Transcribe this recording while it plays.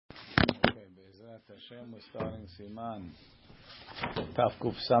Bezrat Hashem, we're starting Siman Taf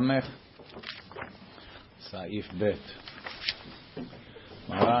Kuf Samech Saif Bet.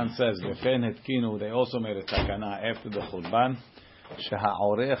 Maran says, "V'chen hetkinu." They also made a takana after the Churban.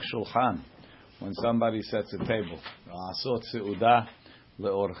 Sheha'orech shulchan. When somebody sets a table, Asot seuda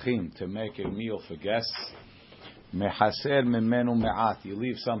leorchim, to make a meal for guests. Mehaser mimenu me'at. You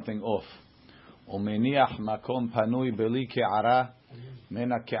leave something off. Umeniach makom panui beli ke'ara.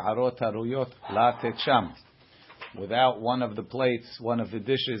 Mena ke'arot haruyot la tetsham. Without one of the plates, one of the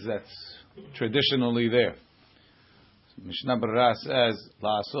dishes that's traditionally there. Mishnah Berurah says,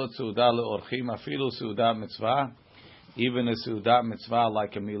 "La'asot seuda leorchim afilu seuda mitzvah, even a seuda mitzvah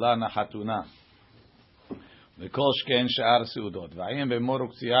like a milana hatuna. V'kol shken she'ar seudot. V'ayim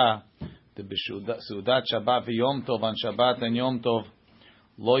b'moruk tziyah the seudat Shabbat v'yom tov on Shabbat and Yom Tov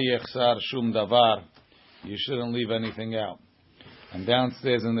lo yechsar shum davar. You shouldn't leave anything out." And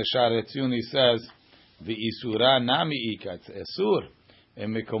downstairs in the Sha'ar HaTziyun he says, "V'isura nami ika." It's esur.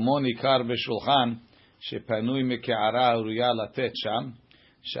 Emekomo nikar b'shulchan shepanui meke'ara uruya latet sham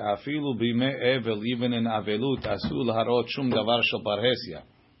she'afilu b'imei evel, even in avelut asul harot shum davar shel parhesia.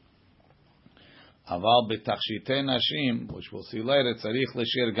 Aval b'tachshitei nashim, which we'll see later, tzarich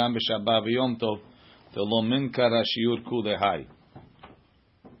l'shir gam b'Shabbat v'Yom Tov v'lo minkar shiur kulehai.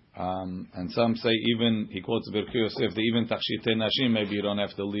 And some say even, he quotes Birkei Yosef, that even tachshitei nashim, maybe you don't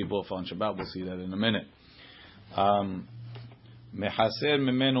have to leave off on Shabbat. We'll see that in a minute. Mehaser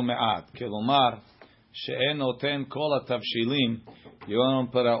mimenu me'at. Kelomar, she'en noten kol hatavshilim. You don't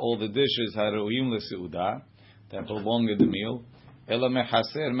put out all the dishes haruim le'seuda that belong to the meal. Ela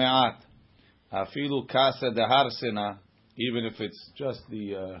mehaser me'at. Afilu kasa deharsena. Even if it's just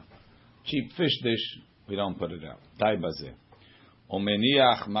the cheap fish dish, we don't put it out. Tai bazeh.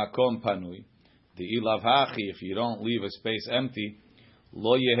 Omeniach makom panui, the ilav hachi. If you don't leave a space empty,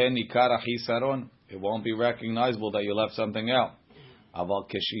 lo yeheni nikar chisaron. It won't be recognizable that you left something out. Aval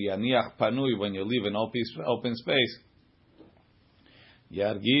keshiyaniach panui, when you leave an open space,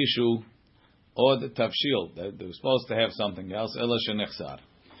 yargishu od tavshil. They're supposed to have something else. Ela shenechsar.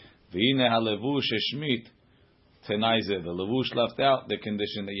 V'ine halevush shmit tenaize. The levush left out the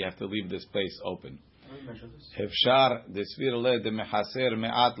condition that you have to leave the space open. Efshar desvir le de mehaser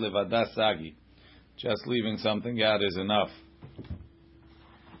me'at levada sagi. Just leaving something out is enough.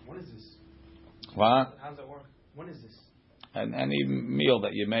 What is this? What? How does it work? What is this? And any meal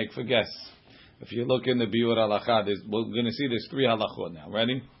that you make for guests. If you look in the Biur Halacha, we're going to see there's three halachot now.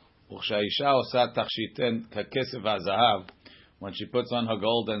 Ready? Uchshaisha osat tachshiten kakesev hazahav. When she puts on her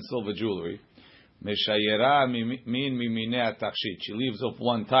gold and silver jewelry, meshayera min miminei tachshit. She leaves off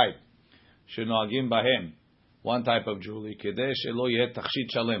one type. Shenagim bahem, one type of jewelry. Kedei shelo yeh tachshit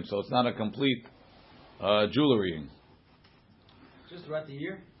shalem. So it's not a complete jewelry. Just throughout the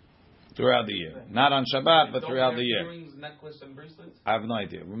year? Throughout the year. Not on Shabbat, but throughout the year. Earrings, necklace, and bracelets? I have no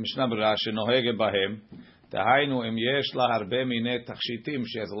idea. Mishnah Berurah shenohege bahem. Dahainu im yesh la harbe minei tachshitim.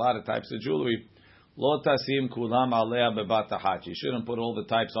 She has a lot of types of jewelry. Lo tasim kulam alea bebat achat. You shouldn't put all the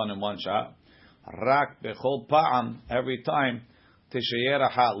types on in one shot. Rak bechol pa'am, every time. Tishayera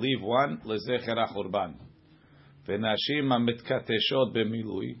ha, leave one. Lezecher hachurban. V'nashim hamitkateshot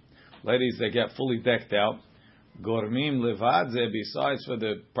b'milui. Ladies, they get fully decked out. Gormim levadze, besides for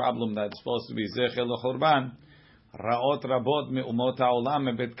the problem that's supposed to be zecher lechurban. Ra'ot rabot me'umot ha'olam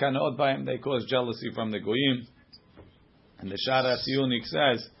mebetkanot b'hem. They cause jealousy from the goyim. And the Sha'ar HaTziyun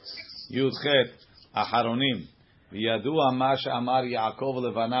says, Yudchet Aharonim. V'yadua ma she'amar Yaakov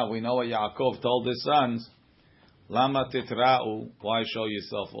levanav. We know what Yaakov told his sons. Lama titra'u. Why show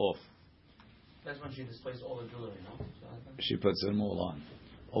yourself off? That's when she displays all the jewelry, no? She puts them all on.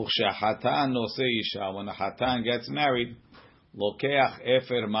 Uchshehatan nosei isha. When a hatan gets married, lokeach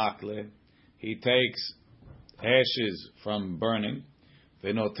efer makle. He takes ashes from burning.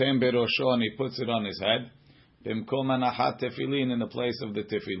 V'notem berosho, and he puts it on his head. B'mkom anachat tefillin, in the place of the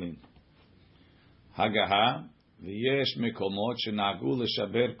tefillin. Hagaha v'yesh mekomot shenagu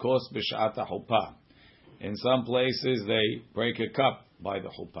l'shaber kos b'shat ha'chuppah. In some places they break a cup by the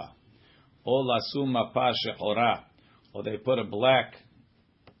chuppah. Or lasum mapa shechora, or they put a black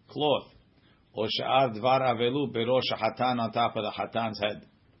cloth. Or she'ar dvar avelu berosh hatan, on top of the hatan's head.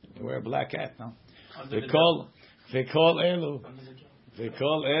 They wear a black hat, no? V'kol elu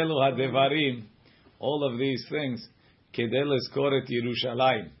hadevarim. All of these things, kedei lezkor et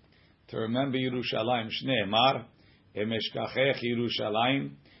Yerushalayim, to remember Yerushalayim. Shnei emar, em eshkachech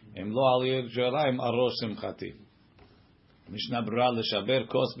Yerushalayim, em lo al Yerushalayim arosh simchati. Mishnah Berurah leshaber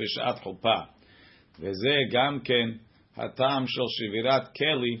kos b'shat chuppah. V'zeh gam ken hatam shel shivirat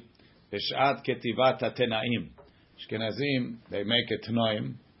keli b'shat ketivat hatenaim. Ashkenazim, they make a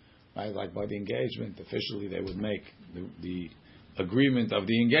tenoim right? Like by the engagement, officially they would make the agreement of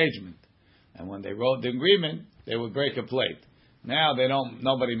the engagement, and when they wrote the agreement, they would break a plate. Now they don't.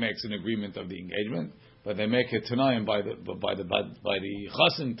 Nobody makes an agreement of the engagement, but they make it tonight by the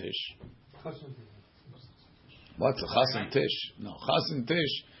chasen tish. What's a chasen tish? No, chasen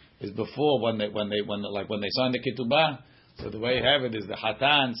tish is before when they sign the ketubah. So the way you have it is the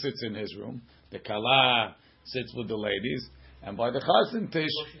hatan sits in his room, the kala sits with the ladies, and by the chasen tish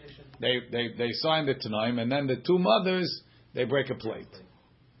they sign the tanaim, and then the two mothers they break a plate.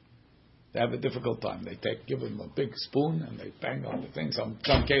 They have a difficult time. They give them a big spoon and they bang on the thing. Some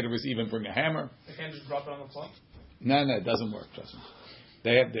caterers even bring a hammer. They can't just drop it on the floor? No, it doesn't work. Trust me.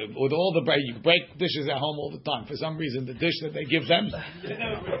 They have with all the you break dishes at home all the time. For some reason, the dish that they give them,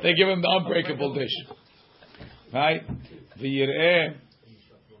 they give them the unbreakable dish. Right? V'yireh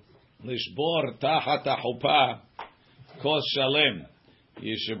lishbor tachat hachupa kos shalem.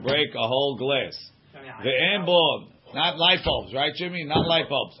 You should break a whole glass. Ve'en bo, not light bulbs, right, Jimmy? Not light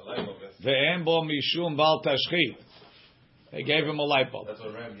bulbs. Ve'en bo mishum bal tashchit. They gave him a light bulb. That's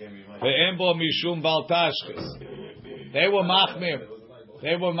what Ram gave me. Ve'en bo mishum bal tashchis. They were machmir.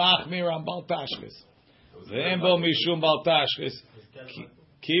 They were machmir on bal tashchis. Ve'en bo mishum bal tashchis.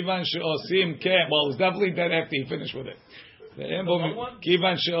 Kivan she'osim ken. Well, it was definitely dead after he finished with it. Ve'en bo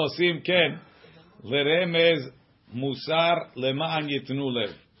kivan she'osim ken. Leremez musar lema'an yitnu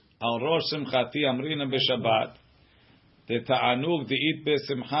lev. Al rosh simchati amrina b'Shabbat. Te'ta'anug de'it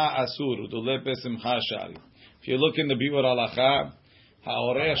be'simcha asur. U'duleh be'simcha shari. If you look in the Biur Halacha,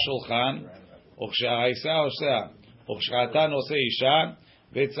 ha'orech shulchan, u'ksha'aisa oseh, u'ksha'atan oseh isha,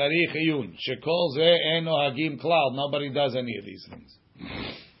 ve'tzarich iyun. Shekol zeh en nohagim klal. Nobody does any of these things.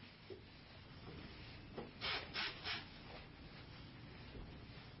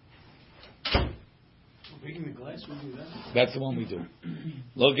 Breaking the glass, we do that. That's the one we do.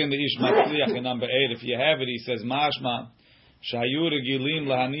 Look in the Ish Matzliach in number 8. If you have it, he says, Mashma, shayu regilim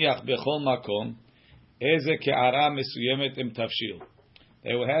lahaniach bechol makom, eze ke'ara mesuyemet im tafshil.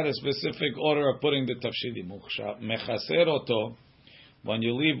 They had a specific order of putting the tafshilim. Mechaser oto, when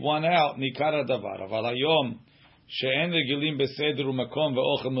you leave one out, nikara davar. Aval hayom, she'en regilim beseder u'makom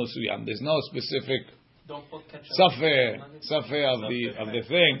ve'ochel mesuyam. There's no specific safer of the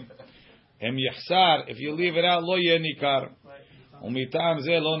thing. Em yachsar, if you leave it out, lo yeh nikar. Umitam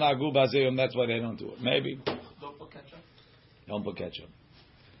zeh lo nagu bazeyum. That's why they don't do it. Maybe. Don't put ketchup. Don't put ketchup.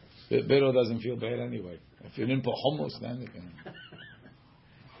 Biro doesn't feel bad anyway. If you didn't put hummus, then you can.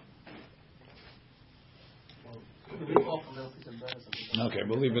 Okay,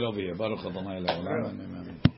 we'll leave it over here. Baruch Adonai Le'olam.